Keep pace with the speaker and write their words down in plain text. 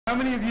How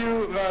many of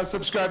you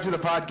subscribe to the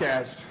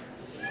podcast?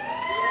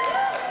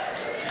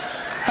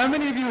 How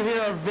many of you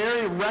hear a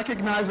very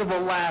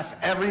recognizable laugh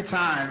every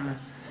time?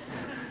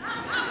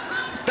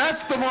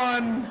 That's the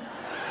one.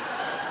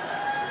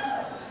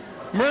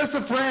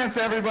 Marissa France,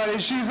 everybody.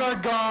 She's our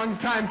gong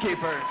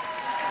timekeeper.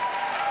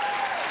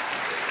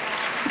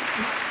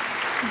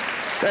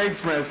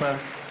 Thanks, Marissa.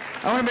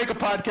 I want to make a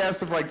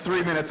podcast of like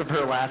 3 minutes of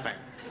her laughing.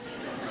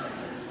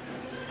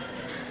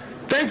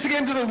 Thanks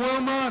again to the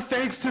Wilma,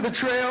 thanks to the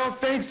Trail,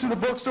 thanks to the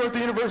bookstore at the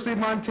University of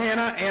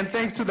Montana, and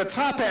thanks to the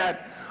Top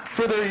Hat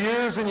for their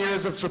years and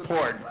years of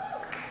support.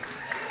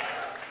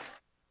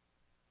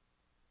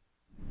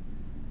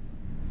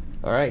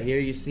 All right, here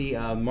you see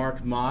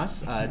Marc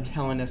Moss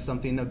telling us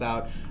something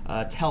about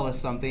Tell Us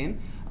Something.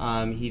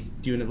 He's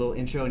doing a little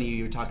intro, and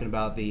you were talking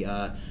about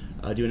the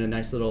doing a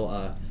nice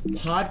little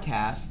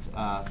podcast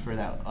for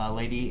that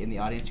lady in the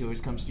audience who always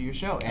comes to your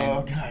show. And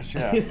oh gosh,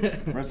 yeah,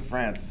 Marissa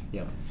France.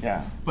 Yep.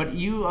 Yeah. But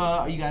you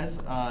guys,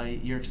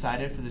 you're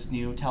excited for this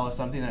new Tell Us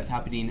Something that's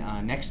happening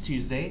next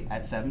Tuesday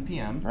at 7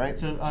 p.m. Right.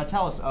 So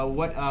tell us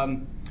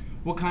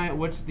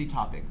what's the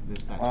topic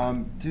this that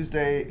time?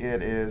 Tuesday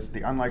it is the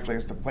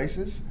Unlikeliest of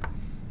Places.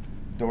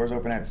 Doors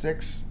open at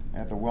 6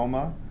 at the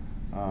Wilma.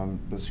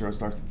 The show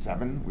starts at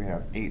 7. We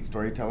have 8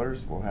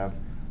 storytellers. We'll have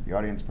the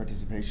audience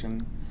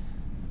participation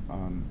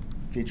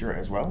feature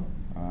as well.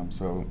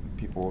 So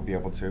people will be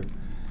able to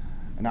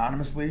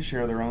anonymously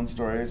share their own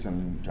stories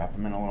and drop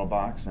them in a little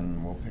box,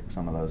 and we'll pick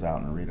some of those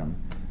out and read them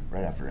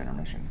right after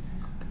intermission.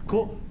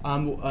 Cool.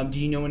 Do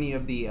you know any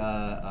of the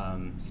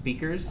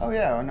speakers? Oh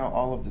yeah, I know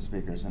all of the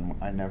speakers, and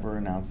I never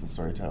announce the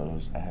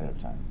storytellers ahead of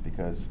time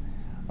because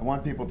I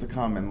want people to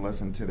come and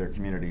listen to their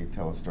community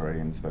tell a story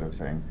instead of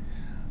saying,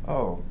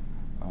 oh,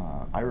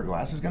 Ira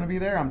Glass is going to be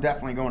there? I'm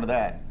definitely going to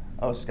that.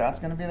 Oh, Scott's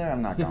going to be there?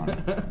 I'm not going.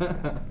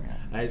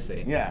 I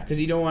see. Yeah.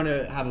 Because you don't want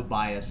to have a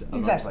bias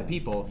amongst Exactly.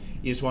 people.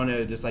 You just want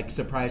to just like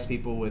surprise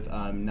people with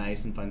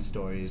nice and fun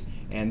stories.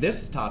 And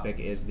this topic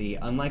is the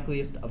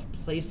unlikeliest of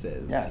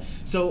places.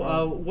 Yes.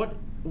 So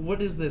what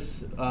does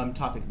this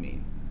topic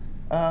mean?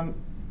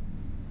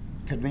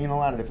 Could mean a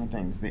lot of different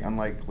things. The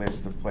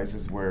unlikeliest of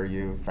places where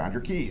you found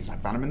your keys. I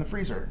found them in the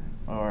freezer.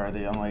 Or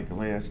the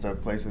unlikeliest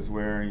of places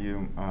where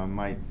you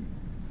might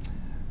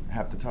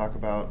have to talk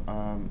about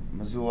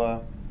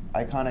Missoula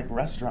iconic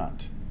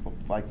restaurant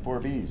like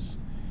 4Bs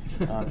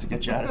to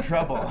get you out of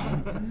trouble.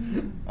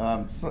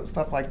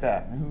 Stuff like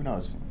that. Who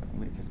knows?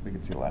 We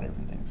could see a lot of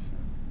different things.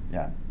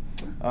 Yeah.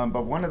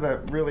 But one of the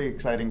really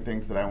exciting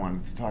things that I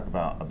wanted to talk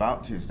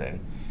about Tuesday,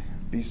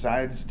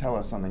 besides Tell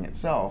Us Something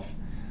itself,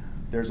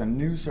 there's a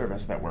new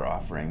service that we're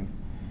offering.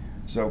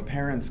 So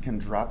parents can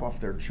drop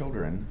off their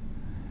children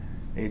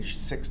aged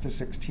 6 to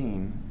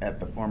 16 at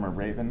the former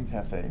Raven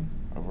Cafe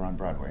over on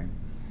Broadway,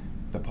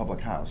 the public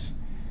house.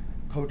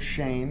 Coach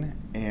Shane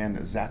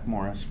and Zach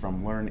Morris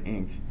from Learn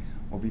Inc.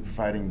 will be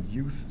providing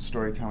youth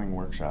storytelling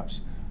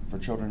workshops for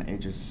children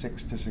ages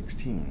 6 to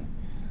 16.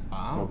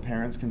 Wow. So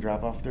parents can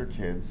drop off their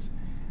kids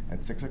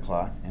at 6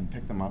 o'clock and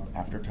pick them up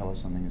after Tell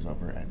Us Something is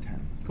over at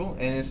 10. Cool,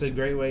 and it's a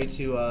great way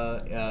to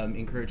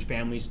encourage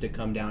families to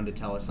come down to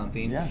Tell Us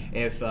Something. Yeah.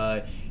 If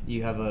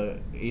you have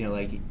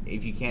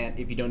if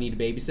you don't need a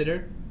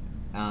babysitter,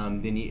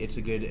 then it's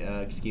a good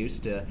excuse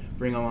to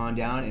bring them on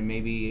down, and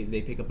maybe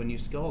they pick up a new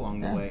skill along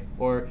the way.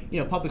 Or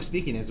public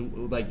speaking is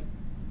like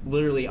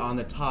literally on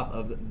the top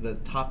of the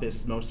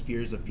toppest most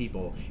fears of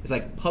people. It's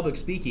like public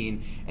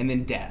speaking and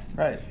then death.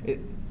 Right.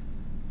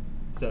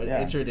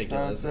 It's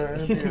ridiculous.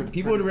 So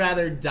People would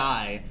rather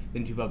die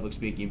than do public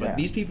speaking, but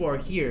these people are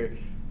here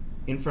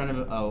in front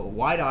of a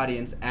wide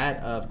audience at,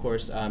 of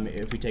course,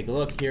 if we take a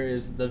look, here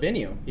is the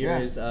venue. Here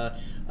is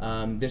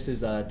this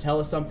is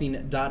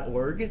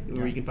tellussomething.org,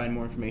 where you can find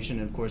more information,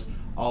 and of course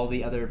all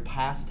the other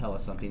past Tell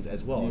Us Somethings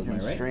as well. You can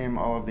stream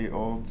all of the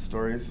old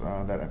stories,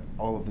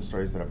 all of the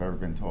stories that have ever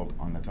been told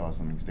on the Tell Us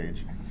Something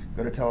stage.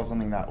 Go to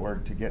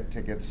tellussomething.org to get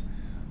tickets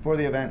for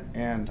the event,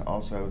 and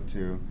also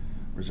to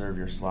reserve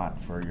your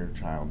slot for your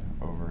child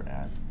over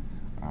at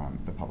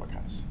the public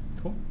house.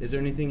 Cool. Is there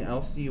anything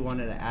else you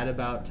wanted to add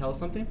about Tell Us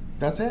Something?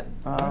 That's it.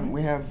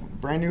 We have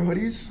brand new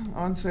hoodies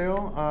on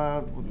sale.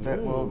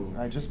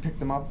 I just picked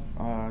them up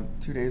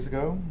 2 days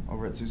ago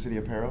over at Sioux City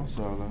Apparel.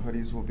 So the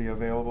hoodies will be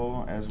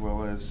available, as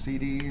well as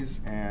CDs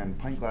and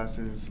pint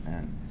glasses.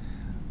 And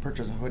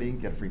purchase a hoodie,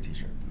 get a free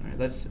T-shirt. All right,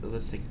 let's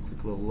take a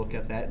quick little look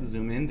at that.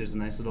 Zoom in. There's a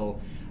nice little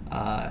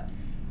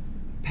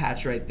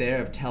patch right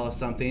there of Tell Us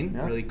Something.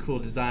 Yeah. Really cool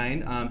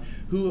design.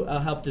 Who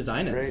helped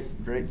design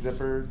it? Great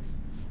zipper.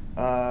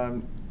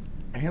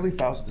 Haley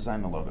Faust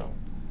designed the logo,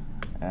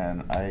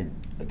 and I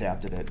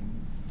adapted it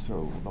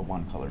to the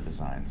one color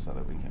design so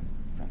that we can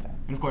print that.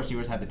 And of course,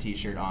 yours have the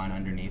T-shirt on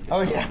underneath.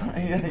 Oh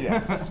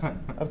yeah,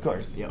 of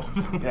course. Yep.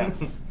 Yeah.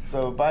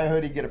 So buy a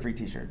hoodie, get a free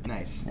T-shirt.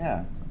 Nice.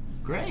 Yeah.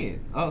 Great.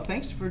 Oh,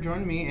 thanks for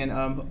joining me. And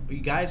you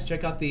guys,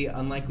 check out the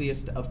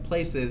Unlikeliest of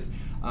Places,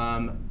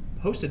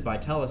 hosted by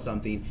Tell Us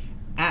Something,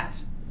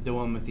 at the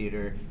Wilma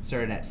Theater,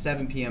 starting at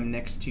 7 p.m.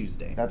 next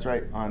Tuesday. That's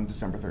right, on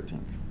December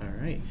 13th. All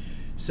right.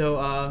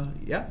 So,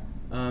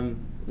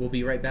 we'll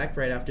be right back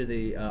right after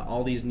the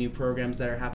all these new programs that are happening.